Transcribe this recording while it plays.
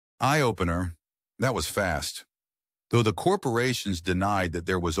Eye-opener, that was fast. Though the corporations denied that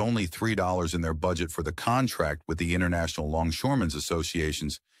there was only $3 in their budget for the contract with the International Longshoremen's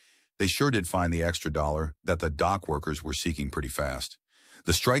Associations, they sure did find the extra dollar that the dock workers were seeking pretty fast.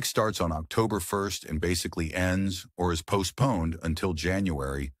 The strike starts on October 1st and basically ends or is postponed until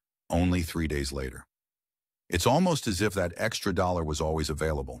January, only 3 days later. It's almost as if that extra dollar was always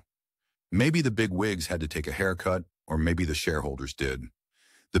available. Maybe the big wigs had to take a haircut, or maybe the shareholders did.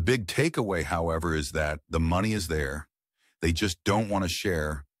 The big takeaway, however, is that the money is there. They just don't want to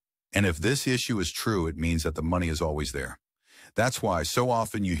share. And if this issue is true, it means that the money is always there. That's why so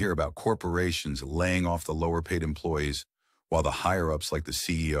often you hear about corporations laying off the lower-paid employees, while the higher-ups like the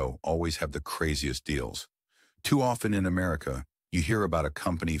CEO always have the craziest deals. Too often in America, you hear about a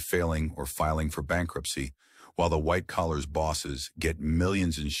company failing or filing for bankruptcy, while the white-collar's bosses get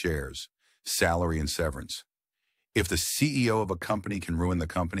millions in shares, salary, and severance. If the CEO of a company can ruin the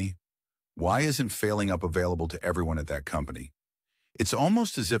company, why isn't failing up available to everyone at that company? It's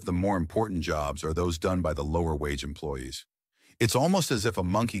almost as if the more important jobs are those done by the lower-wage employees. It's almost as if a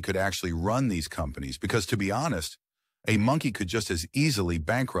monkey could actually run these companies, because to be honest, a monkey could just as easily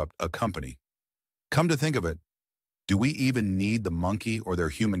bankrupt a company. Come to think of it, do we even need the monkey or their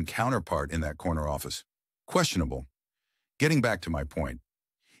human counterpart in that corner office? Questionable. Getting back to my point,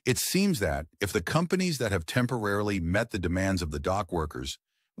 it seems that if the companies that have temporarily met the demands of the dock workers,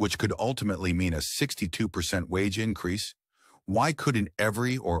 which could ultimately mean a 62% wage increase, why couldn't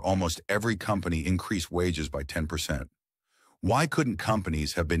every or almost every company increase wages by 10%? Why couldn't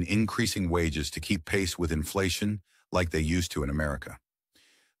companies have been increasing wages to keep pace with inflation like they used to in America?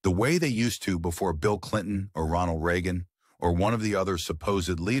 The way they used to before Bill Clinton or Ronald Reagan or one of the other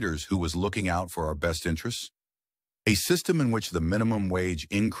supposed leaders who was looking out for our best interests? A system in which the minimum wage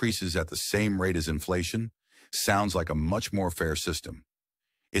increases at the same rate as inflation sounds like a much more fair system.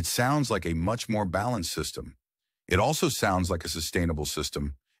 It sounds like a much more balanced system. It also sounds like a sustainable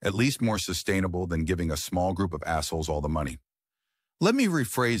system, at least more sustainable than giving a small group of assholes all the money. Let me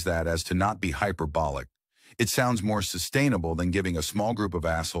rephrase that as to not be hyperbolic. It sounds more sustainable than giving a small group of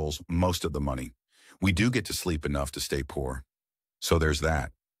assholes most of the money. We do get to sleep enough to stay poor. So there's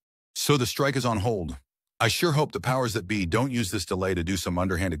that. So the strike is on hold. I sure hope the powers that be don't use this delay to do some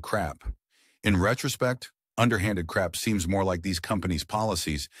underhanded crap. In retrospect, underhanded crap seems more like these companies'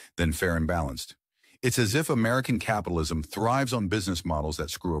 policies than fair and balanced. It's as if American capitalism thrives on business models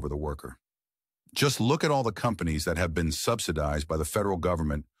that screw over the worker. Just look at all the companies that have been subsidized by the federal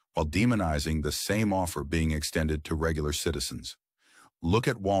government while demonizing the same offer being extended to regular citizens. Look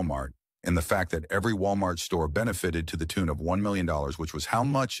at Walmart and the fact that every Walmart store benefited to the tune of $1 million, which was how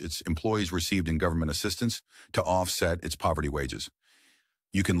much its employees received in government assistance to offset its poverty wages.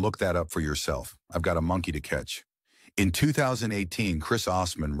 You can look that up for yourself. I've got a monkey to catch. In 2018, Chris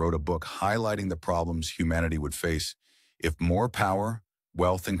Osman wrote a book highlighting the problems humanity would face if more power,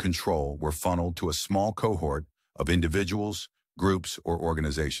 wealth, and control were funneled to a small cohort of individuals, groups, or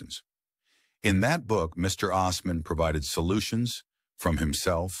organizations. In that book, Mr. Osman provided solutions from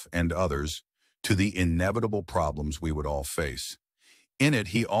himself and others to the inevitable problems we would all face. In it,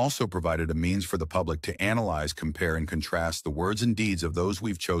 he also provided a means for the public to analyze, compare, and contrast the words and deeds of those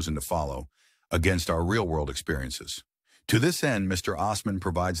we've chosen to follow against our real-world experiences. To this end, Mr. Osman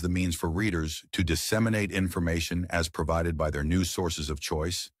provides the means for readers to disseminate information as provided by their news sources of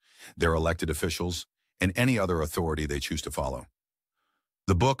choice, their elected officials, and any other authority they choose to follow.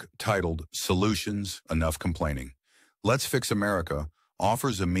 The book, titled Solutions, Enough Complaining, Let's Fix America,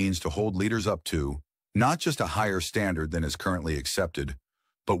 offers a means to hold leaders up to not just a higher standard than is currently accepted,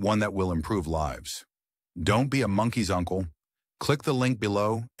 but one that will improve lives. Don't be a monkey's uncle. Click the link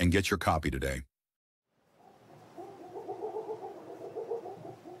below and get your copy today.